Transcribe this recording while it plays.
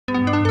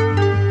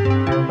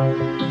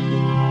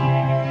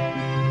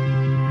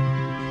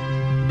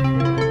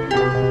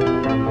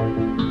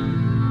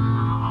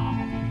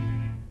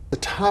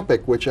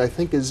topic which I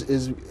think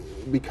is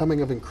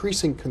becoming of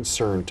increasing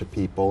concern to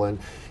people, and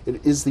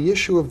it is the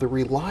issue of the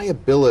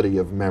reliability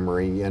of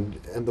memory and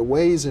the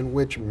ways in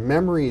which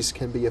memories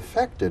can be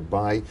affected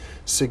by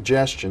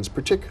suggestions,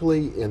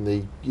 particularly in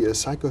the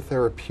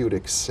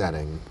psychotherapeutic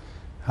setting.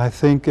 I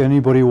think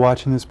anybody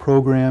watching this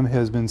program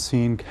has been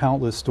seeing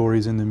countless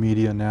stories in the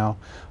media now,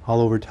 all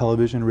over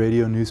television,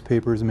 radio,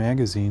 newspapers,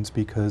 magazines,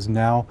 because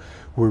now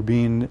we're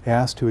being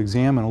asked to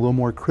examine a little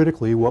more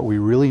critically what we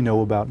really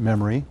know about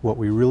memory, what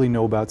we really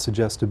know about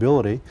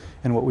suggestibility,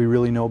 and what we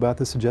really know about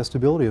the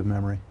suggestibility of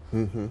memory.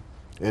 Mm-hmm.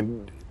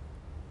 And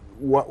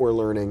what we're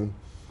learning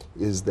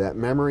is that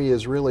memory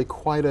is really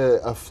quite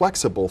a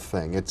flexible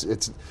thing.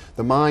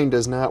 The mind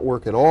does not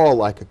work at all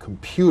like a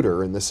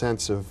computer in the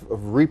sense of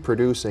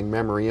reproducing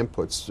memory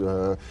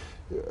inputs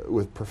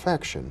with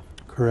perfection.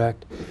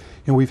 Correct.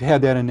 And we've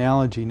had that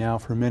analogy now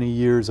for many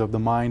years of the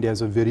mind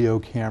as a video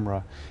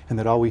camera, and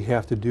that all we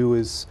have to do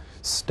is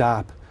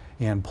stop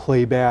and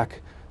play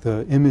back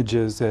the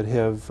images that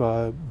have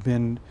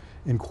been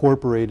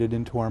incorporated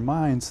into our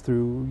minds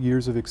through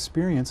years of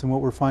experience. And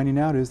what we're finding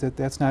out is that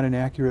that's not an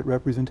accurate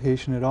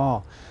representation at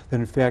all. That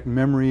in fact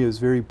memory is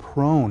very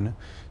prone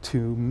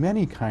to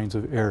many kinds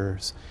of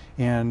errors,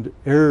 and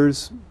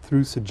errors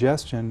through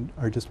suggestion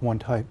are just one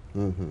type.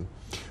 Mm-hmm.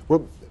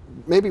 Well,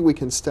 maybe we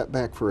can step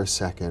back for a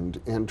second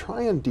and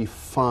try and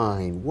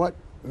define what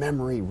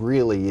memory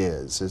really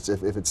is.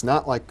 If it's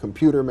not like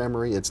computer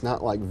memory, it's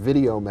not like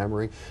video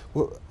memory,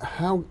 well,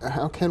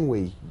 how can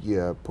we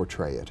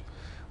portray it?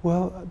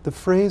 Well, the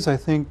phrase I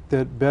think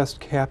that best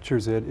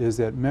captures it is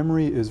that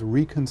memory is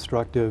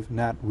reconstructive,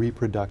 not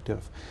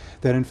reproductive.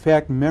 That in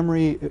fact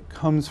memory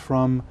comes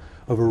from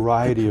a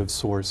variety of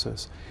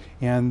sources.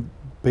 And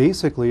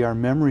basically our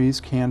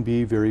memories can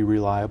be very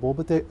reliable,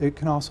 but it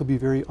can also be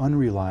very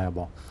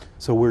unreliable.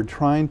 So we're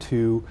trying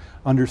to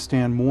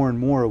understand more and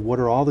more of what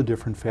are all the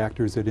different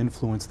factors that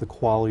influence the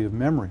quality of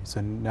memories.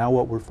 And now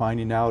what we're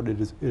finding out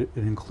it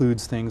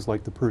includes things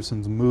like the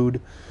person's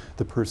mood,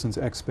 the person's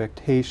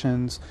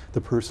expectations, the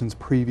person's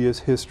previous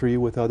history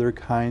with other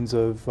kinds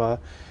of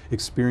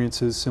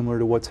experiences similar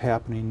to what's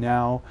happening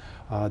now,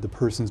 the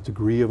person's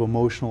degree of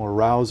emotional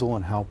arousal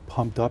and how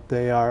pumped up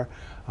they are,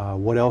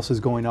 what else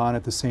is going on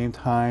at the same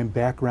time,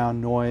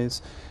 background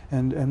noise,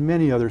 and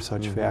many other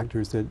such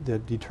factors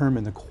that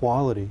determine the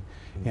quality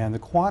and the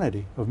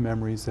quantity of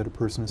memories that a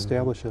person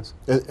establishes.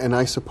 And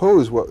I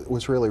suppose what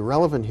was really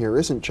relevant here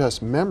isn't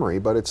just memory,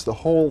 but it's the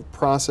whole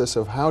process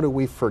of how do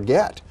we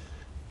forget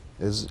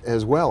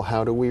as well.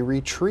 How do we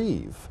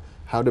retrieve?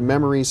 How do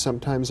memories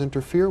sometimes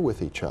interfere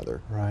with each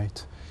other?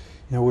 Right.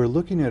 You know, we're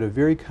looking at a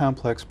very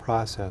complex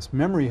process.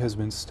 Memory has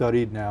been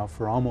studied now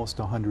for almost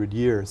 100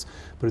 years,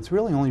 but it's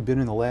really only been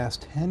in the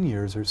last 10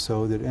 years or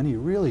so that any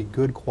really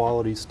good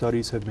quality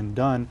studies have been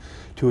done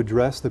to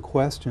address the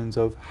questions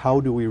of how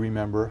do we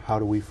remember, how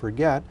do we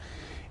forget,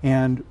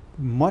 and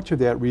much of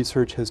that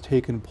research has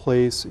taken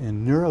place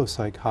in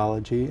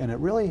neuropsychology, and it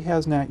really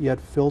has not yet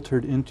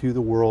filtered into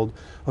the world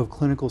of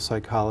clinical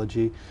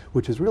psychology,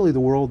 which is really the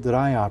world that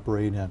I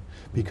operate in,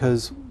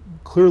 because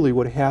clearly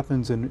what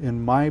happens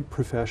in my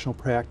professional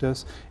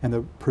practice and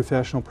the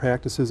professional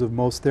practices of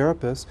most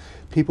therapists,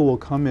 people will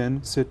come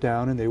in, sit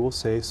down, and they will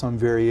say some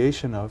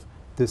variation of,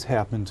 this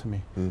happened to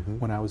me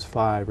when I was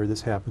 5, or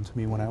this happened to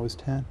me when I was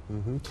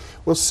 10.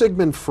 Well,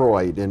 Sigmund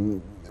Freud,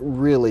 in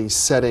really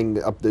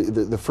setting up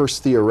the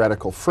first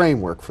theoretical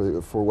framework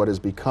for what has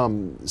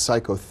become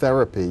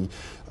psychotherapy,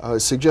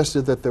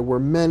 suggested that there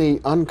were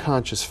many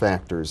unconscious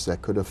factors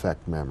that could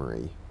affect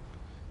memory.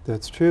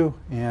 That's true,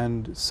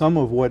 and some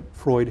of what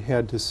Freud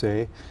had to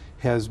say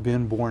has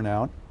been borne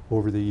out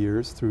over the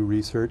years through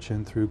research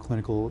and through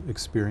clinical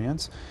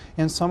experience,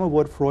 and some of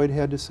what Freud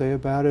had to say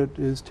about it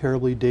is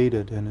terribly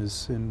dated and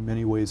is in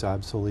many ways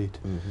obsolete.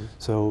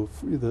 So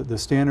the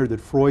standard that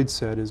Freud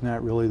set is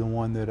not really the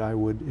one that I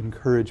would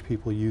encourage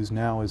people to use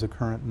now as a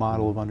current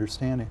model of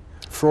understanding.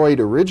 Freud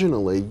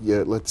originally,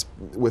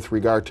 with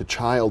regard to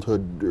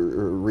childhood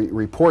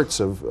reports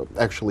of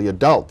actually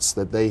adults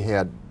that they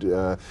had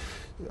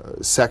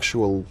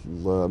sexual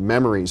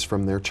memories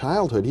from their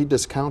childhood, he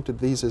discounted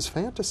these as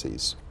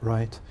fantasies.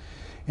 Right.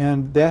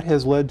 And that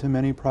has led to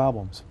many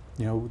problems.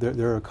 You know,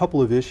 there are a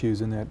couple of issues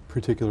in that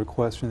particular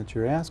question that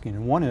you're asking.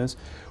 And one is,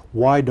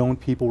 why don't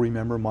people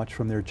remember much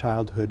from their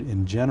childhood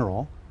in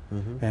general?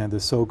 And the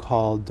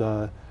so-called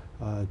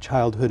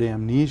childhood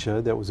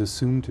amnesia that was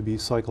assumed to be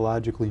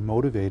psychologically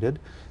motivated,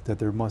 that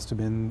there must have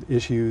been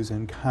issues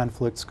and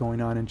conflicts going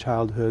on in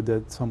childhood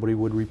that somebody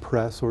would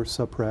repress or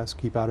suppress,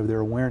 keep out of their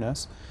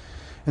awareness.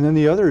 And then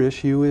the other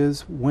issue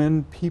is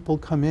when people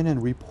come in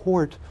and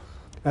report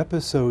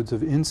episodes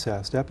of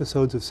incest,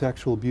 episodes of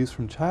sexual abuse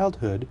from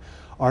childhood,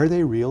 are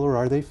they real or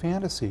are they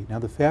fantasy? Now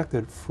the fact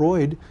that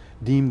Freud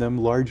deemed them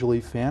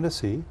largely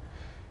fantasy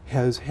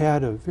has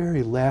had a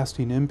very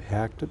lasting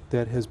impact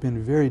that has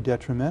been very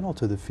detrimental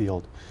to the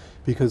field.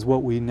 Because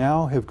what we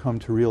now have come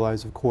to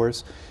realize, of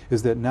course,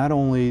 is that not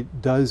only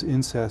does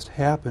incest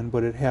happen,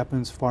 but it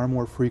happens far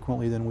more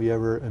frequently than we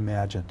ever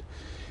imagined.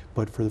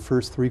 But for the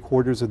first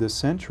 3/4 of this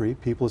century,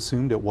 people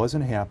assumed it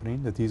wasn't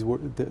happening, that these were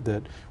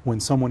that when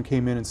someone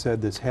came in and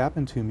said this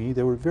happened to me,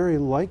 they were very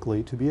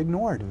likely to be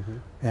ignored,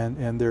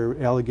 and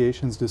their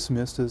allegations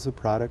dismissed as a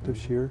product of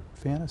sheer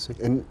fantasy.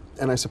 And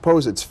I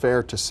suppose it's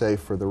fair to say,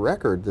 for the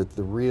record, that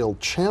the real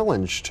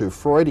challenge to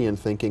Freudian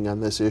thinking on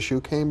this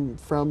issue came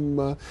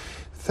from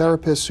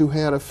therapists who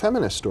had a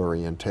feminist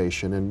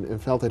orientation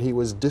and felt that he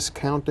was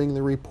discounting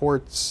the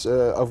reports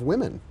of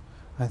women.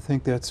 I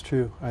think that's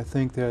true. I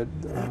think that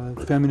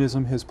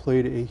feminism has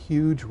played a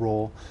huge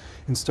role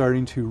in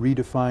starting to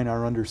redefine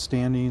our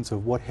understandings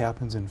of what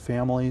happens in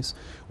families,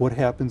 what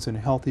happens in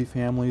healthy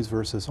families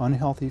versus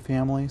unhealthy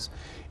families,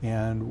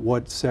 and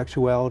what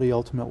sexuality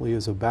ultimately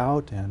is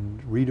about,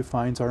 and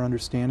redefines our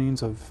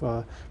understandings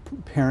of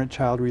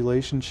parent-child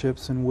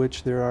relationships in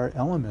which there are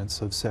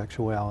elements of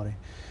sexuality.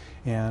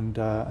 And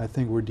I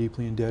think we're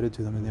deeply indebted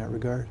to them in that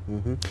regard.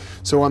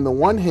 So on the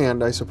one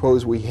hand, I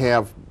suppose we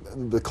have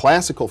the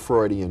classical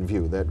Freudian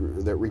view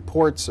that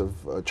reports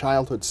of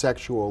childhood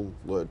sexual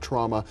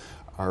trauma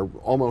are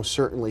almost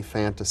certainly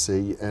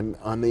fantasy, and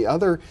on the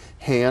other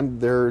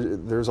hand,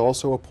 there's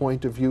also a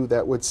point of view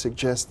that would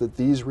suggest that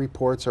these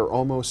reports are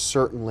almost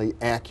certainly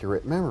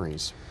accurate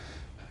memories.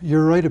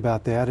 You're right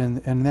about that,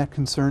 and that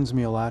concerns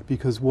me a lot,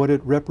 because what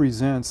it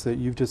represents, that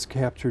you've just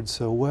captured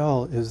so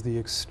well, is the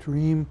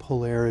extreme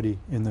polarity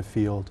in the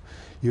field.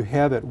 You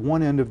have at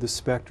one end of the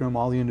spectrum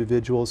all the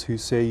individuals who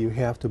say you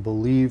have to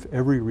believe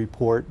every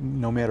report,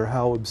 no matter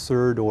how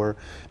absurd or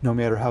no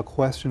matter how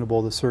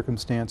questionable the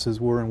circumstances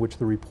were in which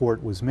the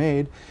report was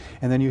made.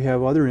 And then you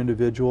have other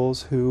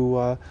individuals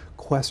who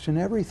question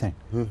everything,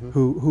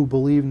 who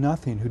believe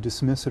nothing, who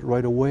dismiss it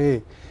right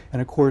away.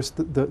 And of course,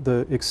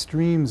 the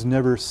extremes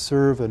never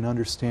serve an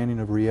understanding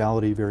of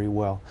reality very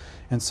well.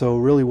 And so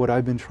really what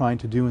I've been trying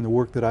to do in the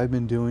work that I've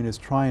been doing is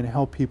try and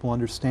help people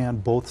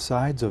understand both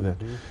sides of it,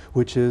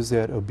 which is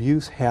that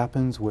abuse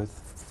happens with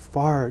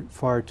far,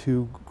 far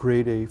too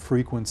great a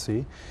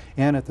frequency,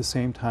 and at the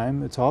same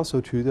time it's also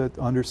true that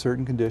under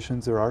certain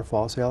conditions there are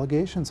false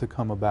allegations that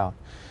come about.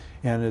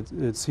 And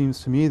it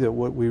seems to me that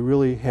what we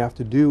really have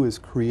to do is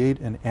create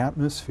an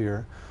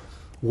atmosphere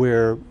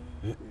where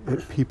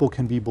people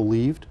can be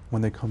believed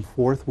when they come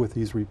forth with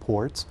these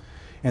reports,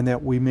 and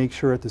that we make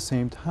sure at the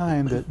same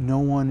time that no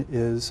one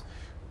is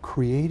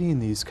creating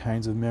these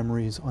kinds of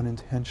memories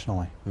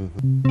unintentionally.